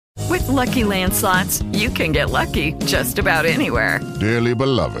Lucky Land Slots, you can get lucky just about anywhere. Dearly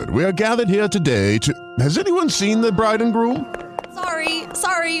beloved, we are gathered here today to... Has anyone seen the bride and groom?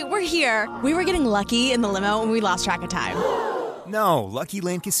 Sorry, we're here. We were getting lucky in the limo and we lost track of time. No, Lucky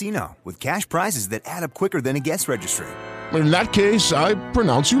Land Casino, with cash prizes that add up quicker than a guest registry. In that case, I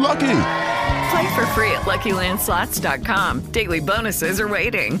pronounce you lucky. Play for free at LuckyLandSlots.com. Daily bonuses are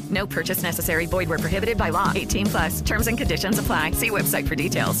waiting. No purchase necessary. Void where prohibited by law. 18+. Terms and conditions apply. See website for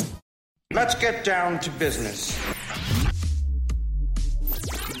details. Let's get down to business.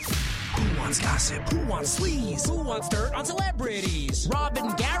 Who wants gossip? Who wants sleaze? Who wants dirt on celebrities? Rob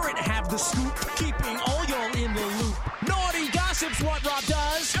and Garrett have the scoop, keeping all y'all in the loop. Naughty gossip's what Rob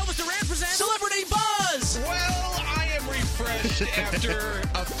does. Elvis Duran presents Celebrity Buzz. Well, I am refreshed after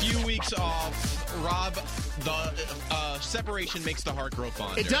a few weeks off. Rob, the separation makes the heart grow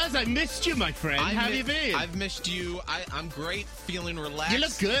fonder. It does. I missed you, my friend. How have you been? I've missed you. I'm great, feeling relaxed. You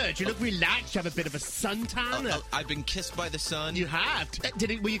look good. You look relaxed. You have a bit of a suntan. I've been kissed by the sun. You have.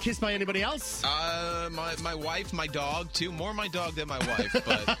 Were you kissed by anybody else? My wife, my dog, too. More my dog than my wife,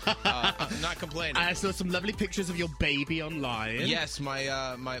 but I'm not complaining. I saw some lovely pictures of your baby online. Yes,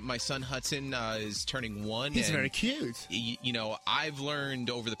 my son Hudson is turning 1. He's very cute. You know, I've learned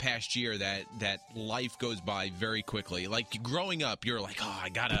over the past year that life goes by very quickly. Like growing up, you're like, oh, I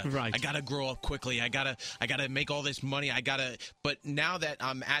gotta grow up quickly. I gotta make all this money. But now that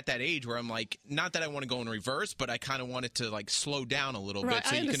I'm at that age where I'm like, not that I want to go in reverse, but I kind of want it to like slow down a little bit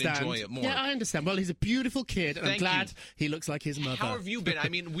so you can enjoy it more. Yeah, I understand. Well, he's a beautiful kid, and I'm glad he looks like his mother. How have you been? I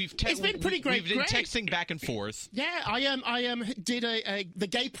mean, it's been pretty great. We've been texting back and forth. Yeah, I did the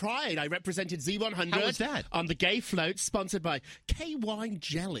Gay Pride. I represented Z100. How was that? On the Gay Float, sponsored by K-Wine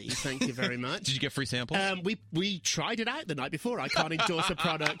Jelly. Thank you very much. Did you get free samples? We tried it out the night before. I can't endorse a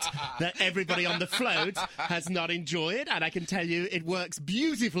product that everybody on the float has not enjoyed, and I can tell you it works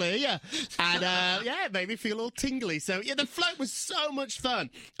beautifully. And it made me feel all tingly. So yeah, the float was so much fun.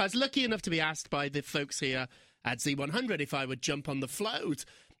 I was lucky enough to be asked by the folks here at Z100 if I would jump on the float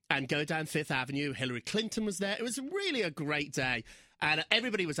and go down Fifth Avenue. Hillary Clinton was there. It was really a great day. And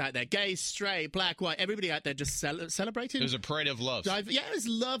everybody was out there, gay, straight, black, white, everybody out there just celebrating. It was a parade of love. Yeah, it was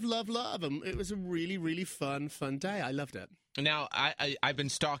love, love, love. And it was a really, really fun day. I loved it. Now, I've been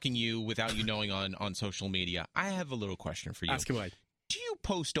stalking you without you knowing on social media. I have a little question for you. Ask away. Do you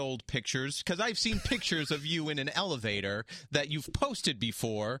post old pictures? Because I've seen pictures of you in an elevator that you've posted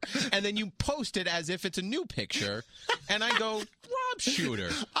before, and then you post it as if it's a new picture, and I go, Rob Shuter,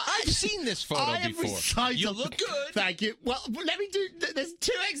 I've seen this photo before. You look good. Thank you. Well, let me do... There's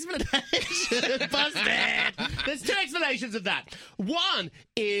two explanations. Busted. There's two explanations of that. One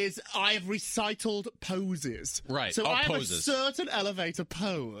is I have recycled poses. Right. So I have poses. a certain elevator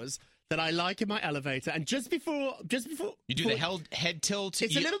pose that I like in my elevator, and just before you do the head tilt.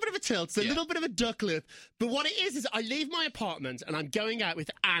 It's a little bit of a tilt, it's a little bit of a duck lift. But what it is I leave my apartment and I'm going out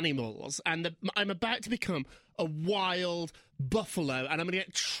with animals, and I'm about to become a wild buffalo, and I'm going to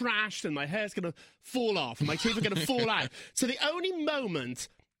get trashed, and my hair's going to fall off, and my teeth are going to fall out. So the only moment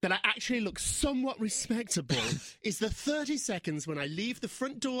that I actually look somewhat respectable is the 30 seconds when I leave the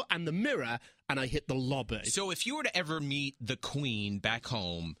front door and the mirror, and I hit the lobby. So if you were to ever meet the Queen back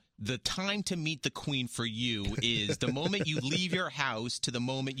home, the time to meet the Queen for you is the moment you leave your house to the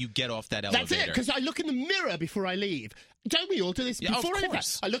moment you get off that elevator. That's it, because I look in the mirror before I leave. Don't we all do this? Yeah, before of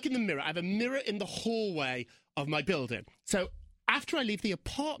course. I look in the mirror. I have a mirror in the hallway of my building. So after I leave the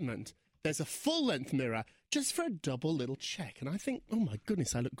apartment, there's a full-length mirror just for a double little check. And I think, oh my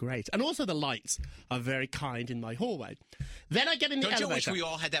goodness, I look great. And also the lights are very kind in my hallway. Then I get in the elevator. Don't you wish we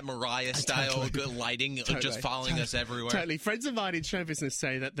all had that Mariah-style good lighting just following us everywhere? Totally. Friends of mine in show business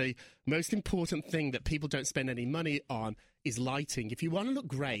say that the most important thing that people don't spend any money on is lighting. If you want to look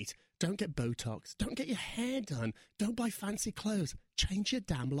great, don't get Botox. Don't get your hair done. Don't buy fancy clothes. Change your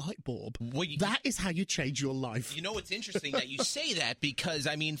damn light bulb. That is how you change your life. You know, it's interesting that you say that because,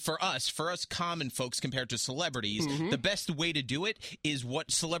 I mean, for us common folks compared to celebrities, the best way to do it is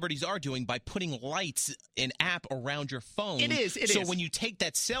what celebrities are doing by putting lights in app around your phone. It is. So when you take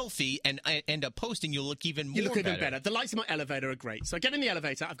that selfie and end up posting, you'll look even more better. You look even better. The lights in my elevator are great. So I get in the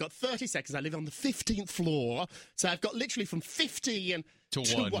elevator. I've got 30 seconds. I live on the 15th floor. So I've got literally from 50 to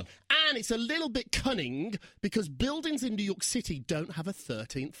 1. And it's a little bit cunning because buildings in New York City don't have a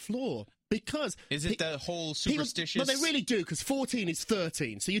 13th floor. Because is it the whole superstitious? Well, they really do, because 14 is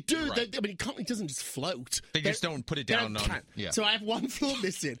 13. So you do. Right. It doesn't just float. They just don't put it down on it. Yeah. So I have one floor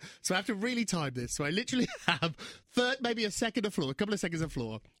missing. So I have to really time this. So I literally have maybe a second of floor, a couple of seconds of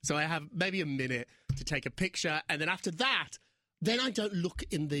floor. So I have maybe a minute to take a picture, and then after that, then I don't look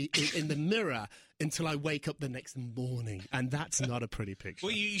in the mirror until I wake up the next morning, and that's not a pretty picture.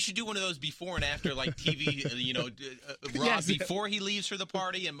 Well, you should do one of those before and after, like TV, Rob Yes. before he leaves for the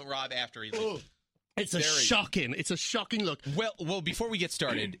party and Rob after he leaves. Oh, it's a shocking look. Well, before we get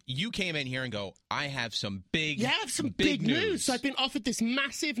started, you came in here and go, I have some big big news. So I've been offered this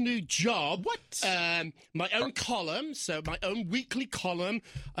massive new job. What? My own column, so my own weekly column.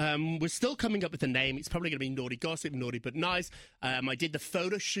 We're still coming up with a name. It's probably going to be Naughty Gossip, Naughty But Nice. I did the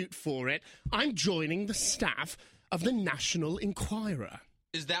photo shoot for it. I'm joining the staff of the National Enquirer.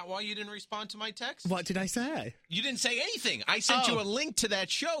 Is that why you didn't respond to my text? What did I say? You didn't say anything. I sent you a link to that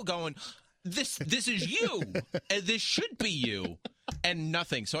show going, this is you. And this should be you. And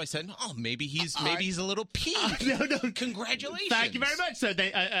nothing. So I said, maybe he's a little peeved. No. Congratulations. Thank you very much. So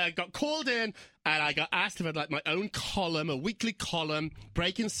they got called in, and I got asked if I'd like my own column, a weekly column,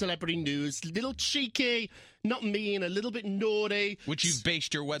 breaking celebrity news, little cheeky, not mean, a little bit naughty. Which you've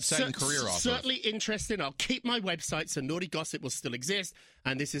based your website and career off of. Certainly interesting. I'll keep my website, so Naughty Gossip will still exist,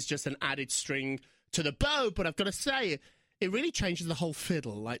 and this is just an added string to the bow. But I've got to say, it really changes the whole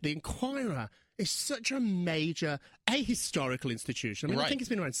fiddle. Like, the Enquirer is such a major, historical institution. I mean, I think it's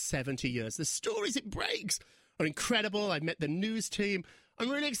been around 70 years. The stories it breaks are incredible. I've met the news team. I'm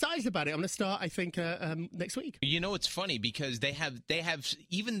really excited about it. I'm going to start, I think, next week. You know, it's funny because they have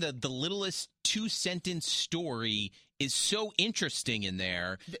even the littlest 2-sentence story is so interesting in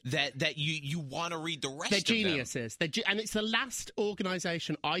there that you want to read the rest of them. They're geniuses. And it's the last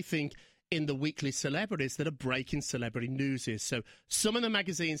organization, I think, in the weekly celebrities that are breaking celebrity news. So some of the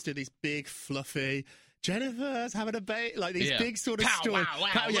magazines do these big, fluffy, Jennifer's having a baby, like these big sort of stories.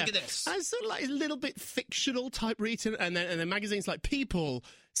 Wow, look at this. And sort of like a little bit fictional type reading. And then magazines like People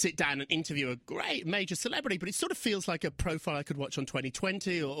sit down and interview a great major celebrity, but it sort of feels like a profile I could watch on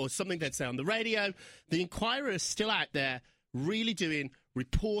 2020 or something they'd say on the radio. The Enquirer is still out there really doing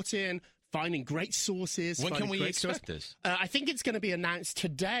reporting, finding great sources. When can we expect this? I think it's going to be announced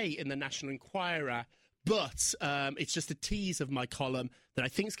today in the National Enquirer, but it's just a tease of my column that I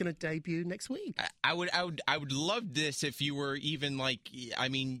think is going to debut next week. I would love this if you were even like, I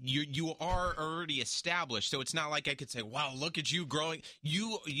mean, you are already established, so it's not like I could say, wow, look at you growing.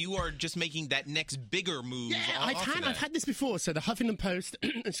 You are just making that next bigger move. Yeah, I've had this before. So the Huffington Post,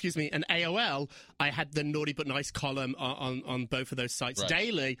 excuse me, and AOL, I had the Naughty But Nice column on both of those sites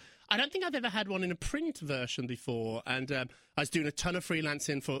daily. I don't think I've ever had one in a print version before. And I was doing a ton of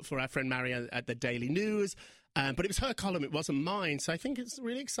freelancing for our friend Maria at the Daily News. But it was her column, it wasn't mine, so I think it's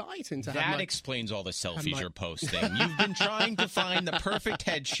really exciting to have. That explains all the selfies you're posting. You've been trying to find the perfect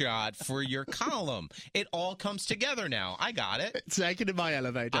headshot for your column. It all comes together now. I got it. Take it in my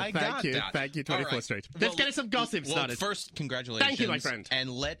elevator. Thank you, 24th Street. Let's get some gossip started. First, congratulations. Thank you, my friend. And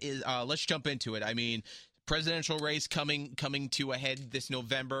let's jump into it. I mean, presidential race coming to a head this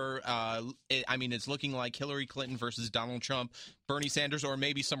November. It's looking like Hillary Clinton versus Donald Trump, Bernie Sanders, or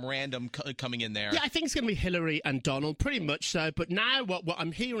maybe some random coming in there. Yeah, I think it's going to be Hillary and Donald, pretty much so. But now what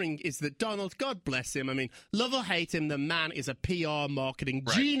I'm hearing is that Donald, God bless him, I mean, love or hate him, the man is a PR marketing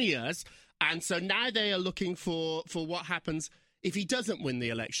genius. And so now they are looking for what happens if he doesn't win the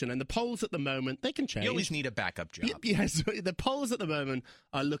election. And the polls at the moment, they can change. You always need a backup job. Yes, the polls at the moment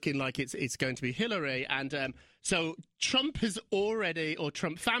are looking like it's going to be Hillary. And so Trump has already, or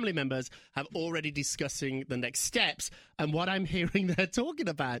Trump family members have already discussing the next steps. And what I'm hearing they're talking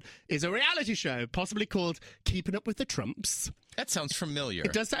about is a reality show, possibly called Keeping Up with the Trumps. That sounds familiar.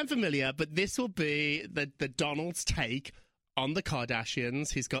 It does sound familiar, but this will be the Donald's take on the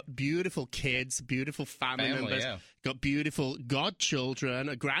Kardashians. He's got beautiful kids, beautiful family members, got beautiful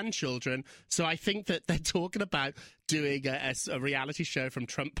godchildren, grandchildren. So I think that they're talking about doing a reality show from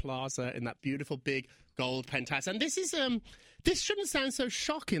Trump Plaza in that beautiful big gold penthouse. And this is this shouldn't sound so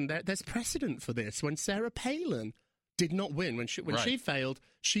shocking. There's precedent for this. When Sarah Palin did not win, when she failed,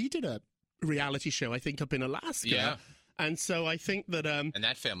 she did a reality show, I think, up in Alaska. Yeah. And so I think that... and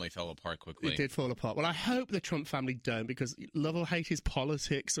that family fell apart quickly. It did fall apart. Well, I hope the Trump family don't, because love or hate his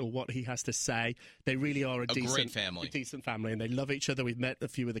politics or what he has to say, they really are a great family. Decent family, and they love each other. We've met a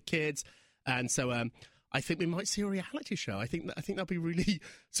few of the kids. And so I think we might see a reality show. I think that'll be really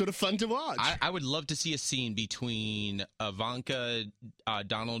sort of fun to watch. I would love to see a scene between Ivanka,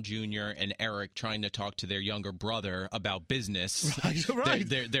 Donald Jr., and Eric trying to talk to their younger brother about business. Right.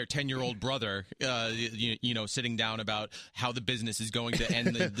 Their 10-year-old brother, sitting down about how the business is going to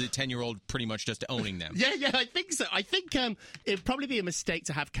end. The 10-year-old pretty much just owning them. Yeah, I think so. I think it'd probably be a mistake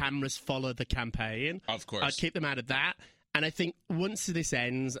to have cameras follow the campaign. Of course. I'd keep them out of that. And I think once this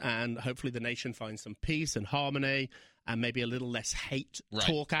ends and hopefully the nation finds some peace and harmony and maybe a little less hate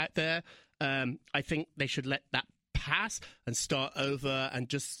talk out there, I think they should let that pass and start over and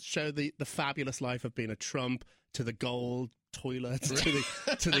just show the fabulous life of being a Trump to the gold toilet to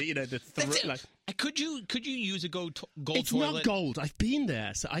the Could you use a gold it's toilet? It's not gold. I've been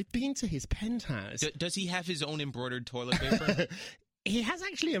there, so I've been to his penthouse. Does he have his own embroidered toilet paper? He has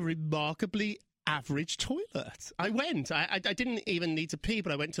actually a remarkably average toilet. I went. I didn't even need to pee,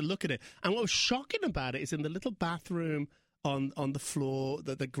 but I went to look at it. And what was shocking about it is in the little bathroom on the floor,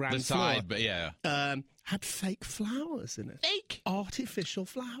 the ground floor, side, but yeah, had fake flowers in it. Fake artificial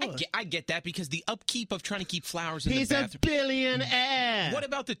flowers. I get that because the upkeep of trying to keep flowers in He's the bathroom. He's a billionaire. What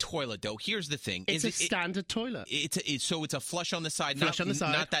about the toilet, though? Here's the thing: it's a standard toilet. So it's a flush on the side, on the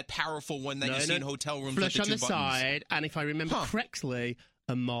side, not that powerful one that you see in hotel rooms. Flush with the on the side, and if I remember correctly,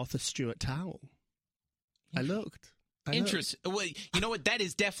 a Martha Stewart towel. I looked. Interesting. Well, you know what? That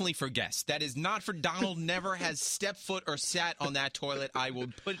is definitely for guests. That is not for Donald. Never has stepped foot or sat on that toilet. I will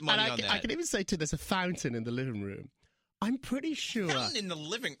put money on that. I can even say too, there's a fountain in the living room. I'm pretty sure. Fountain in the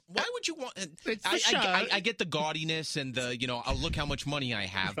living. Why would you want? I get the gaudiness and the I'll look how much money I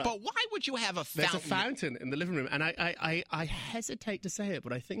have. Right. But why would you have a fountain? There's a fountain in the living room, and I hesitate to say it,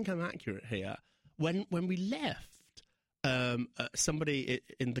 but I think I'm accurate here. When we left, somebody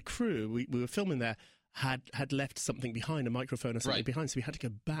in the crew, we were filming there, had left something behind, a microphone or something behind, so we had to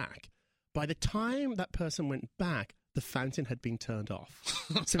go back. By the time that person went back, the fountain had been turned off.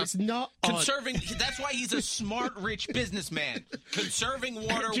 So it's not conserving. That's why he's a smart, rich businessman. Conserving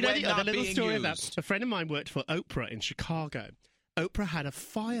water Do you know when the not other little being story used. About a friend of mine worked for Oprah in Chicago. Oprah had a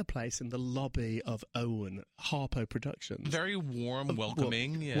fireplace in the lobby of Owen Harpo Productions. Very warm,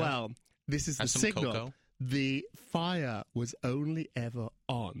 welcoming. Well, this is the signal. Cocoa. The fire was only ever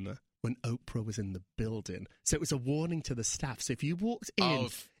on when Oprah was in the building. So it was a warning to the staff. So if you walked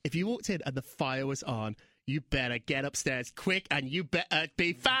in and the fire was on, you better get upstairs quick and you better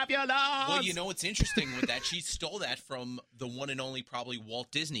be fabulous. Well, you know what's interesting with that? She stole that from the one and only probably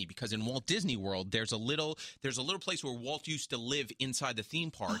Walt Disney, because in Walt Disney World, there's a little place where Walt used to live inside the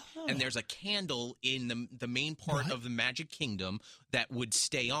theme park, and there's a candle in the main part of the Magic Kingdom that would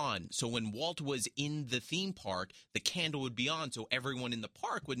stay on. So when Walt was in the theme park, the candle would be on, so everyone in the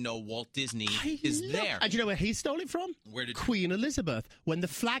park would know Walt Disney is there. And do you know where he stole it from? Queen Elizabeth. When the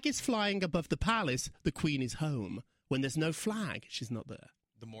flag is flying above the palace, the Queen is home. When there's no flag, she's not there.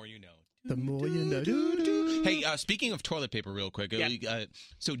 The more you know. The more you know. Hey, speaking of toilet paper real quick.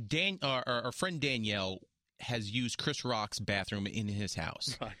 So our friend Danielle has used Chris Rock's bathroom in his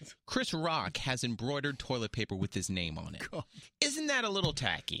house. Right. Chris Rock has embroidered toilet paper with his name on it. God. Isn't that a little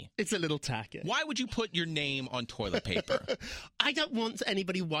tacky? It's a little tacky. Why would you put your name on toilet paper? I don't want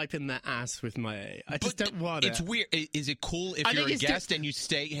anybody wiping their ass with my... I just don't want it. It's weird. Is it cool if you're a guest and you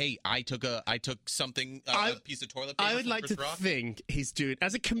say, hey, I took something, a piece of toilet paper I would like Chris to Rock? think he's doing...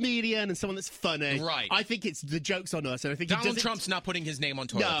 As a comedian and someone that's funny, right. I think it's the joke's on us. And I think Donald Trump's not putting his name on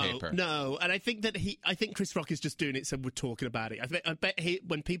toilet paper. No, and I think that Chris Rock is just doing it so we're talking about it. I bet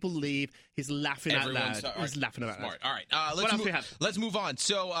when people leave, he's laughing out loud. He's laughing out loud. All right, let's move on.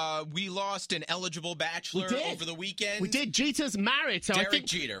 So we lost an eligible bachelor over the weekend. We did. Jeter's married. So Derek I think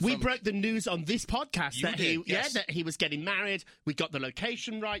Jeter. We broke the news on this podcast that that he was getting married. We got the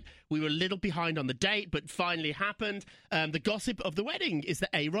location right. We were a little behind on the date, but finally happened. The gossip of the wedding is that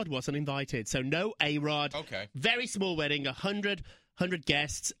A-Rod wasn't invited. So no A-Rod. Okay. Very small wedding, 100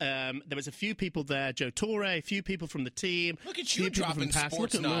 guests. There was a few people there. Joe Torre, a few people from the team. Look at you dropping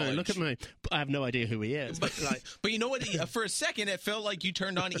sports knowledge. Look at me. I have no idea who he is. But you know what? For a second, it felt like you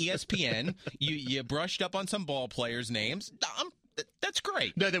turned on ESPN. You brushed up on some ball players' names. That's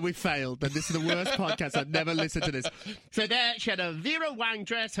great. No, that we failed. That this is the worst podcast. I've never listened to this. So there, she had a Vera Wang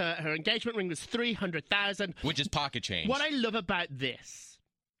dress. Her engagement ring was $300,000, which is pocket change. What I love about this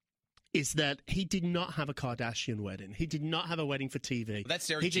is that he did not have a Kardashian wedding. He did not have a wedding for TV. That's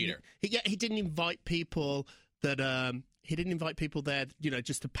Derek Jeter. He didn't invite people that. He didn't invite people there,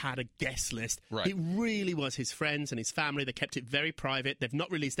 just to pad a guest list. Right. It really was his friends and his family. They kept it very private. They've not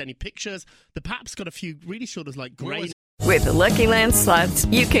released any pictures. The pap's got a few really sort of like grey. With the Lucky Land Slots,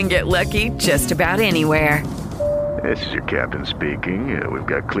 you can get lucky just about anywhere. This is your captain speaking. We've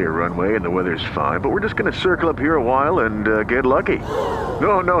got clear runway and the weather's fine, but we're just going to circle up here a while and get lucky.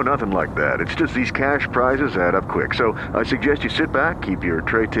 No, nothing like that. It's just these cash prizes add up quick. So I suggest you sit back, keep your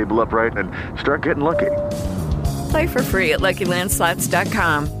tray table upright, and start getting lucky. Play for free at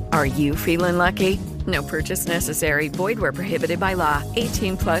LuckyLandSlots.com. Are you feeling lucky? No purchase necessary. Void where prohibited by law.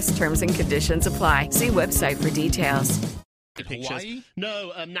 18+ terms and conditions apply. See website for details. Hawaii?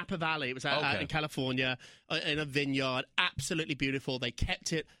 No, Napa Valley. It was out in California. in a vineyard. Absolutely beautiful. They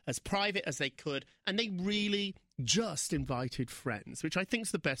kept it as private as they could, and they really just invited friends, which I think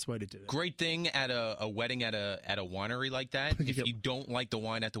is the best way to do it. Great thing at a wedding at a winery like that. If you don't like the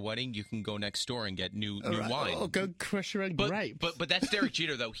wine at the wedding, you can go next door and get new wine. Oh, go Shuter and Garrett. But that's Derek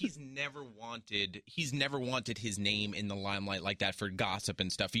Jeter though. He's never wanted his name in the limelight like that for gossip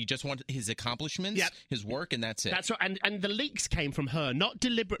and stuff. He just wanted his accomplishments, his work, and that's it. That's right. And the leaks came from her, not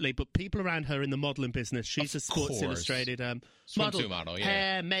deliberately, but people around her in the modeling business. She's a Sports Illustrated model,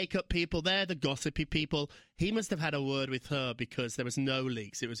 hair, makeup people. They're the gossipy people. He must have had a word with her because there was no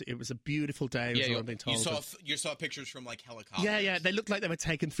leaks. It was a beautiful day. You saw pictures from like helicopters. Yeah. They looked like they were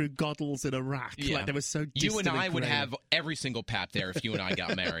taken through Goddles in Iraq. Yeah. Like they were so distant. You and I would have every single pap there if you and I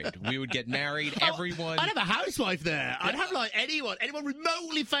got married. We would get married. Everyone. I'd have a housewife there. I'd have like anyone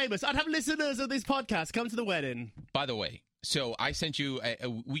remotely famous. I'd have listeners of this podcast come to the wedding. By the way. So I sent you,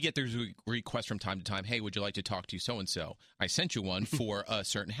 we get those requests from time to time, hey, would you like to talk to so-and-so? I sent you one for a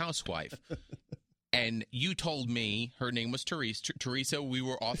certain housewife. And you told me her name was Teresa. Teresa, we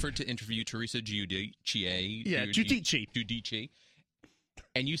were offered to interview Teresa Giudice. Giudice.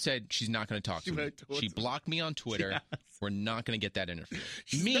 And you said she's not going to talk to me. She blocked me on Twitter. Yes. We're not going to get that interview.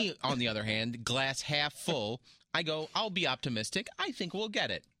 Me, on the other hand, glass half full, I go, I'll be optimistic. I think we'll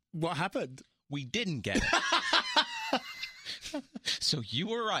get it. What happened? We didn't get it. So you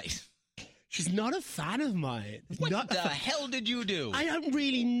were right. She's not a fan of mine. What the hell did you do? I don't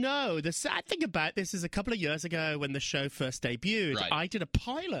really know. The sad thing about this is a couple of years ago when the show first debuted, I did a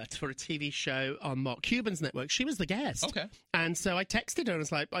pilot for a TV show on Mark Cuban's network. She was the guest. Okay. And so I texted her and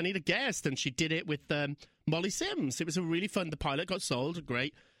was like, I need a guest. And she did it with Molly Sims. It was a really fun. The pilot got sold.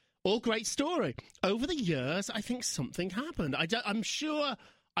 All great story. Over the years, I think something happened. I'm sure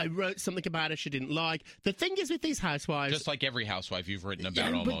I wrote something about her she didn't like. The thing is with these housewives... Just like every housewife you've written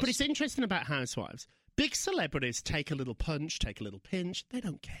about almost. But it's interesting about housewives. Big celebrities take a little punch, take a little pinch. They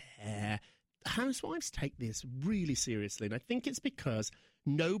don't care. Housewives take this really seriously. And I think it's because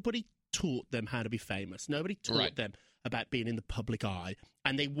nobody taught them how to be famous. Nobody taught them about being in the public eye.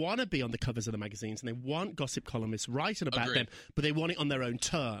 And they want to be on the covers of the magazines, and they want gossip columnists writing about them, but they want it on their own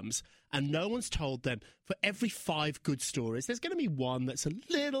terms. And no one's told them, for every 5 good stories, there's going to be one that's a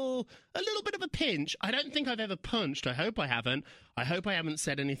little bit of a pinch. I don't think I've ever punched. I hope I haven't. I hope I haven't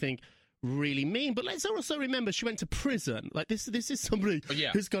said anything really mean. But let's also remember she went to prison. Like this is somebody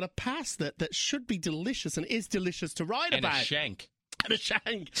who's got a past that should be delicious and is delicious to write about. And a shank. And a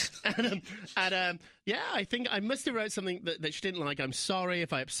shank. I think I must have wrote something that she didn't like. I'm sorry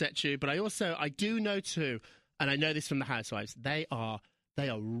if I upset you, but I do know too, and I know this from the housewives, they are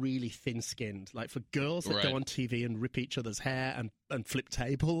really thin-skinned. Like for girls that go on TV and rip each other's hair and flip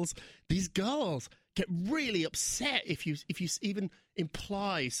tables, these girls get really upset if you even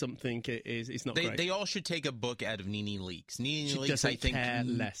imply something is not great. They all should take a book out of Nene Leakes. Nene Leakes, I think,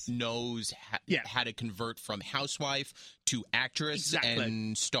 knows how to convert from housewife to actress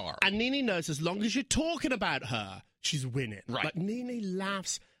and star. And Nene knows as long as you're talking about her, she's winning. Right. Like Nene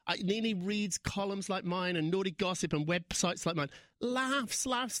laughs. Nene reads columns like mine and naughty gossip and websites like mine.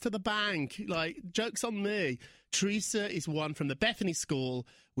 Laughs to the bank. Like, joke's on me. Teresa is one from the Bethany School,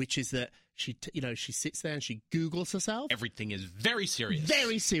 which is that she sits there and she Googles herself. Everything is very serious.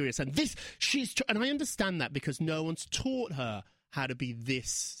 Very serious. And and I understand that because no one's taught her how to be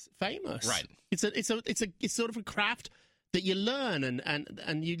this famous. Right. It's sort of a craft that you learn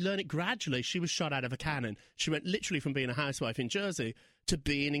and you learn it gradually. She was shot out of a cannon. She went literally from being a housewife in Jersey to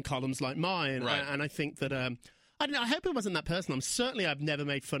being in columns like mine. Right. And I think that, I don't know, I hope it wasn't that personal. I've never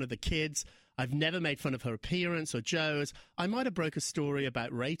made fun of the kids. I've never made fun of her appearance or Joe's. I might have broke a story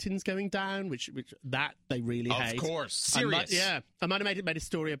about ratings going down, which that they really hate. Of course. Serious. I might have made a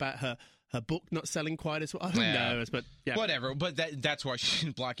story about her book not selling quite as well. Who knows? But whatever. But that's why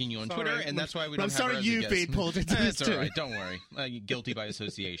she's blocking you on Twitter, and that's why we don't. I'm sorry you've been pulled into this too. That's all right. Don't worry. Guilty by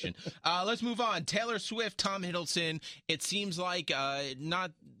association. Let's move on. Taylor Swift, Tom Hiddleston. It seems like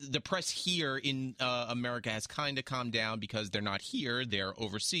not the press here in America has kind of calmed down because they're not here; they're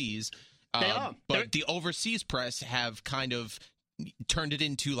overseas. They are. But the overseas press have kind of turned it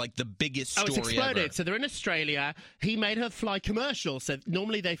into like the biggest story it's exploded. ever. So they're in Australia. He made her fly commercial. So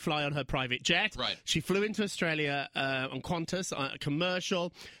normally they fly on her private jet. Right. She flew into Australia on Qantas, on a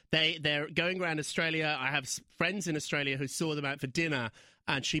commercial. They're going around Australia. I have friends in Australia who saw them out for dinner,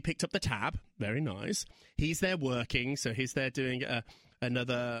 and she picked up the tab. Very nice. He's there working, so he's there doing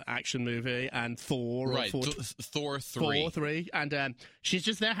another action movie and Thor. Right. Thor 3. And she's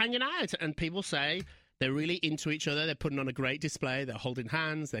just there hanging out, and people say They're really into each other. They're putting on a great display. They're holding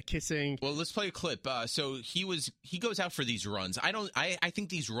hands. They're kissing. Well, let's play a clip. So he goes out for these runs. I think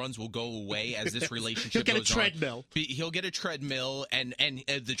these runs will go away as this relationship goes on. He'll get a treadmill. He'll get a treadmill, and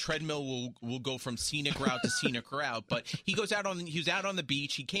the treadmill will go from scenic route to scenic route. But he was out on the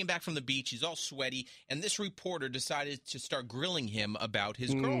beach. He came back from the beach. He's all sweaty, and this reporter decided to start grilling him about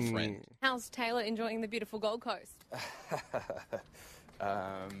his girlfriend. How's Taylor enjoying the beautiful Gold Coast?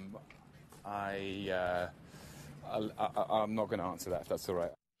 I'm not going to answer that, if that's all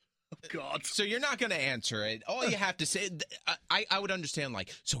right. Oh, God. So you're not going to answer it. All you have to say, I would understand,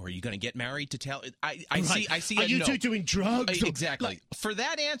 like, so are you going to get married to Taylor? I see. Are you two doing drugs? Exactly. For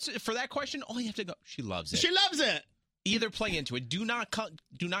that answer, for that question, all you have to go, she loves it. She loves it. Either play into it. Do not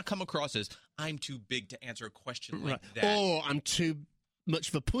come across as, I'm too big to answer a question like that. Or I'm too much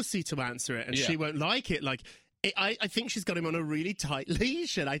of a pussy to answer it, and she won't like it. Like, I think she's got him on a really tight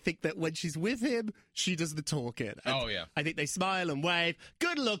leash, and I think that when she's with him, she does the talking. And I think they smile and wave.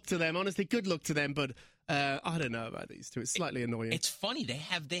 Good luck to them, honestly, good luck to them, but I don't know about these two. It's slightly annoying. It's funny. They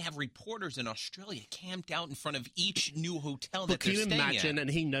have reporters in Australia camped out in front of each new hotel that they're staying at. Can you imagine? at. And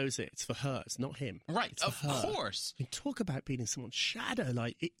he knows it. It's for her. It's not him. Right, it's of course. I mean, talk about being in someone's shadow.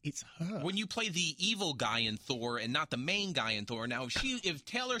 Like, it's her. When you play the evil guy in Thor and not the main guy in Thor, now if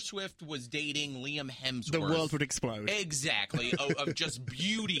Taylor Swift was dating Liam Hemsworth, the world would explode. Exactly. of just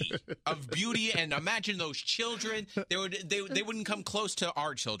beauty. Of beauty. And imagine those children. They wouldn't come close to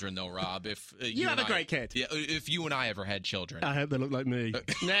our children, though, Rob. If you have a great kid. Yeah, if you and I ever had children. I hope they look like me.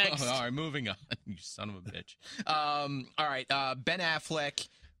 Next. All right, moving on. You son of a bitch. All right, Ben Affleck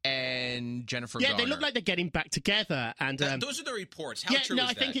and Jennifer Garner. They look like they're getting back together. And those are the reports. How true is that?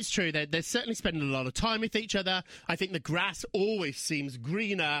 I think it's true. They're certainly spending a lot of time with each other. I think the grass always seems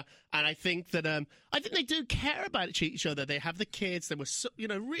greener. And I think that they do care about each other. They have the kids. They were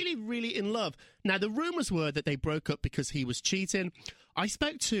really, really in love. Now, the rumors were that they broke up because he was cheating. I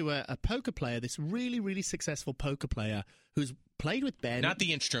spoke to a poker player, this really, really successful poker player who's played with Ben. Not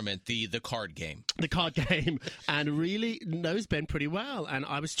the instrument, the card game. The card game, and really knows Ben pretty well. And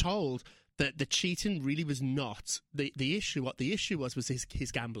I was told that the cheating really was not the issue. What the issue was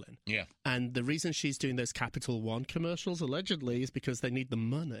his gambling. Yeah. And the reason she's doing those Capital One commercials, allegedly, is because they need the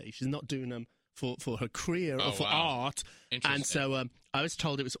money. She's not doing them for her career or for art. And so I was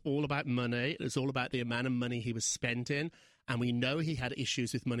told it was all about money. It was all about the amount of money he was spending. And we know he had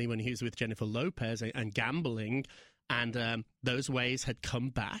issues with money when he was with Jennifer Lopez and gambling. And those ways had come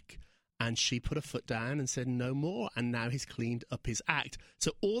back. And she put her foot down and said no more. And now he's cleaned up his act.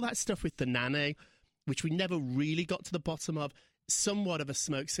 So all that stuff with the nanny, which we never really got to the bottom of, somewhat of a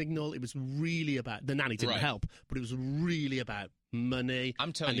smoke signal. It was really about, the nanny didn't help, but it was really about money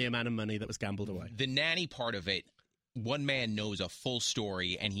and the amount of money that was gambled away. The nanny part of it, one man knows a full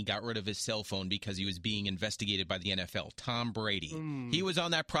story, and he got rid of his cell phone because he was being investigated by the NFL. Tom Brady. He was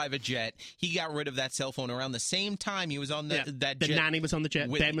on that private jet. He got rid of that cell phone around the same time he was on that jet. The nanny was on the jet.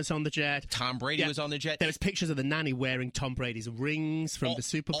 Ben was on the jet. Tom Brady was on the jet. There was pictures of the nanny wearing Tom Brady's rings from the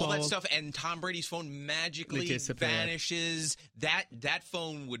Super Bowl. All that stuff, and Tom Brady's phone magically vanishes. That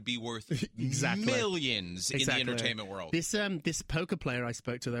phone would be worth millions in the entertainment world. This poker player I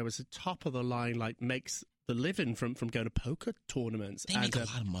spoke to, there was a top of the line, like, makes the living from going to poker tournaments. They make a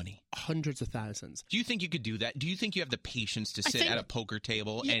lot of money. Hundreds of thousands. Do you think you could do that? Do you think you have the patience to sit at a poker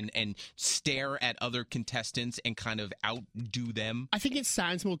table and stare at other contestants and kind of outdo them? I think it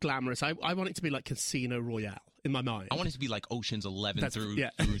sounds more glamorous. I want it to be like Casino Royale in my mind. I want it to be like Ocean's 11 through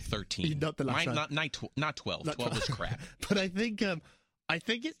 13. Not the last not 12. 12 was crap. But I think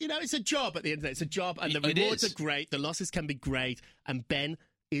it's, it's a job at the end of the day. It's a job, and the rewards are great. The losses can be great, and Ben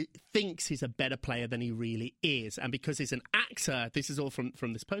thinks he's a better player than he really is. And because he's an actor, this is all from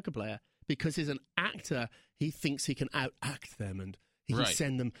this poker player, because he's an actor, he thinks he can outact them, and he can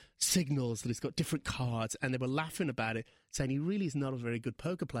send them signals that he's got different cards. And they were laughing about it, saying he really is not a very good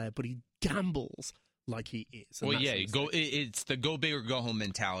poker player, but he gambles like he is. Well, yeah, it's the go big or go home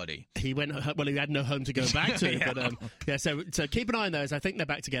mentality. He went, he had no home to go back to. But so keep an eye on those. I think they're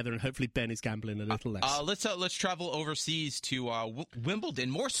back together, and hopefully Ben is gambling a little less. Let's travel overseas to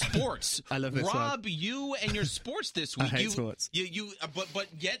Wimbledon. More sports. I love this Rob, you and your sports this week. I hate sports. But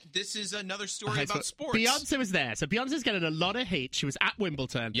yet this is another story about sports. Beyonce was there, so Beyonce's getting a lot of heat. She was at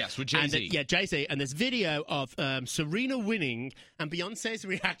Wimbledon. Yes, with Jay-Z. Jay-Z. And there's video of Serena winning, and Beyonce's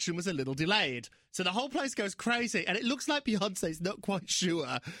reaction was a little delayed. So the the whole place goes crazy, and it looks like Beyonce's not quite sure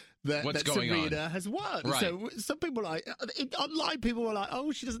that Serena has won. Right. So some people are like, online people were like,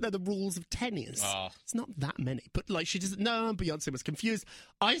 oh, she doesn't know the rules of tennis. It's not that many, but like she doesn't know. Beyonce was confused.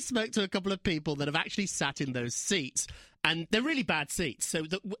 I spoke to a couple of people that have actually sat in those seats, and they're really bad seats. So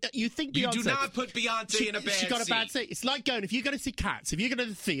you think Beyonce... You do not put Beyonce in a bad seat. She got a bad seat. It's like if you go to see Cats, if you go to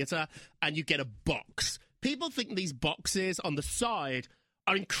the theatre and you get a box, people think these boxes on the side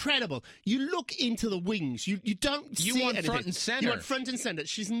are incredible. You look into the wings. You don't see anything. You want front and center. You want front and center.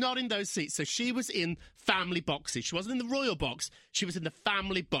 She's not in those seats. So she was in family boxes. She wasn't in the royal box. She was in the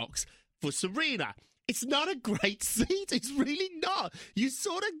family box for Serena. It's not a great seat. It's really not. You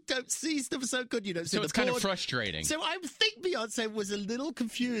sort of don't see stuff so good. You don't see so it's kind of frustrating. So I think Beyonce was a little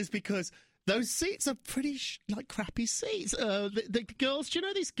confused because those seats are pretty crappy seats. The girls, do you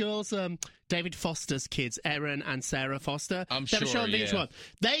know these girls? David Foster's kids, Erin and Sarah Foster. I'm sure, each one.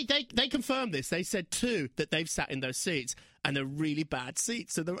 They confirmed this. They said too that they've sat in those seats and they're really bad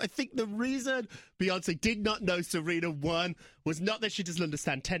seats. So I think the reason Beyonce did not know Serena won was not that she doesn't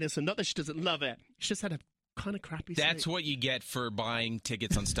understand tennis or not that she doesn't love it. She just had a kind of crappy That's seat. what you get for buying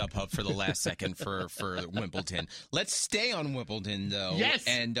tickets on StubHub for the last second for Wimbledon. Let's stay on Wimbledon, though. Yes.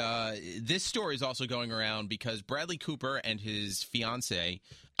 And this story is also going around because Bradley Cooper and his fiancée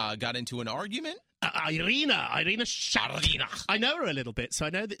got into an argument. Irina Shayk. I know her a little bit, so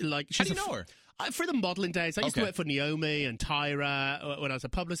I know that. How do you know her? For the modelling days, I used to work for Naomi and Tyra when I was a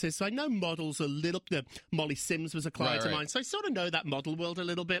publicist, so I know models a little. Molly Sims was a client of mine, so I sort of know that model world a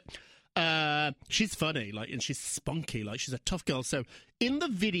little bit. She's funny, and she's spunky, she's a tough girl. So in the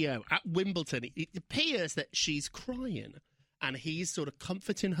video at Wimbledon, it appears that she's crying, and he's sort of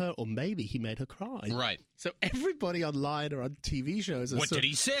comforting her, or maybe he made her cry. Right. So everybody online or on TV shows... What did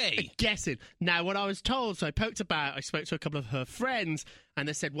he say? Guessing. Now, what I was told, so I spoke to a couple of her friends, and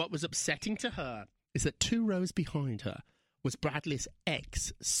they said what was upsetting to her is that 2 rows behind her was Bradley's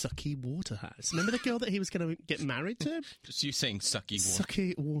ex, Sucky Waterhouse. Remember the girl that he was going to get married to? Just you saying Sucky Waterhouse.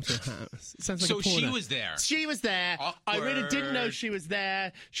 Sucky Waterhouse. It sounds like a porno. So she was there. She was there. Awkward. I really didn't know she was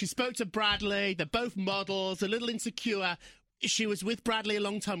there. She spoke to Bradley. They're both models, a little insecure. She was with Bradley a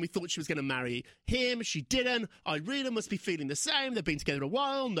long time. We thought she was going to marry him. She didn't. Irina must be feeling the same. They've been together a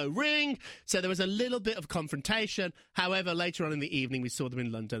while, no ring. So there was a little bit of confrontation. However, later on in the evening, we saw them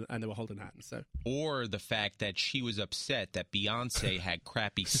in London and they were holding hands. So. Or the fact that she was upset that Beyonce had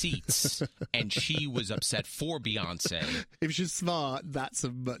crappy seats and she was upset for Beyonce. If she's smart, that's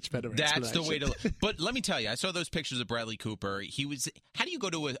a much better explanation. That's the way to... But let me tell you, I saw those pictures of Bradley Cooper. How do you go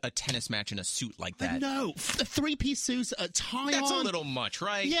to a tennis match in a suit like that? No, a 3-piece suit, a tie That's on. a little much,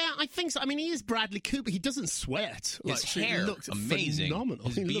 right? Yeah, I think so. I mean, he is Bradley Cooper. He doesn't sweat. His hair looked amazing. Phenomenal.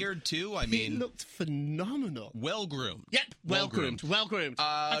 His beard, too. I mean, he looked phenomenal. Well-groomed. Yep, well-groomed. Well-groomed.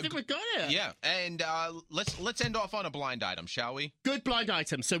 I think we've got it. Yeah, and let's end off on a blind item, shall we? Good blind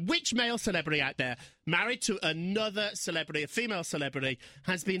item. So which male celebrity out there, married to another celebrity, a female celebrity,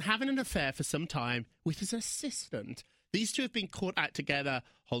 has been having an affair for some time with his assistant? These two have been caught out together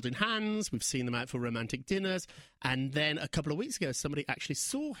holding hands. We've seen them out for romantic dinners. And then a couple of weeks ago, somebody actually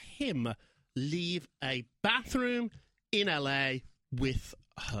saw him leave a bathroom in LA with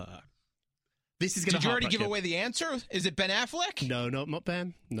her. This is going to Did you already give away the answer? Is it Ben Affleck? No, not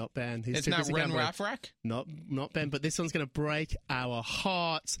Ben. Not Ben. It's not Ren Raffrack? Not Ben, but this one's going to break our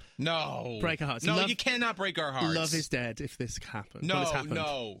hearts. No. Break our hearts. No, you cannot break our hearts. Love is dead if this happens.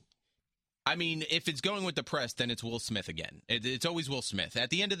 No. I mean, if it's going with the press, then it's Will Smith again. It's always Will Smith.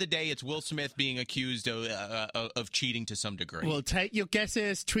 At the end of the day, it's Will Smith being accused of cheating to some degree. Well, take your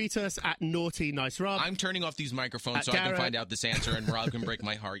guesses. Tweet us at Naughty Nice Rob. I'm turning off these microphones so Garrett. I can find out this answer, and Rob can break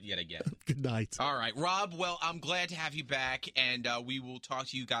my heart yet again. Good night. All right, Rob, well, I'm glad to have you back, and we will talk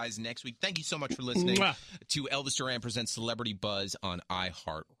to you guys next week. Thank you so much for listening to Elvis Duran Presents Celebrity Buzz on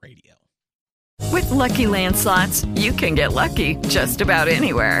iHeartRadio. With Lucky Land Slots, you can get lucky just about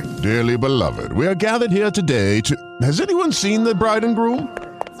anywhere. Dearly beloved, we are gathered here today to... Has anyone seen the bride and groom?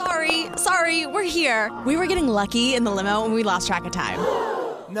 Sorry, we're here. We were getting lucky in the limo and we lost track of time.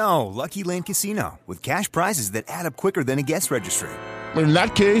 No, Lucky Land Casino, with cash prizes that add up quicker than a guest registry. In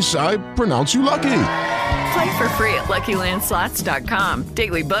that case, I pronounce you lucky. Play for free at LuckyLandSlots.com.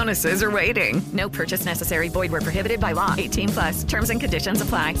 Daily bonuses are waiting. No purchase necessary. Void where prohibited by law. 18+. Terms and conditions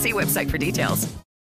apply. See website for details.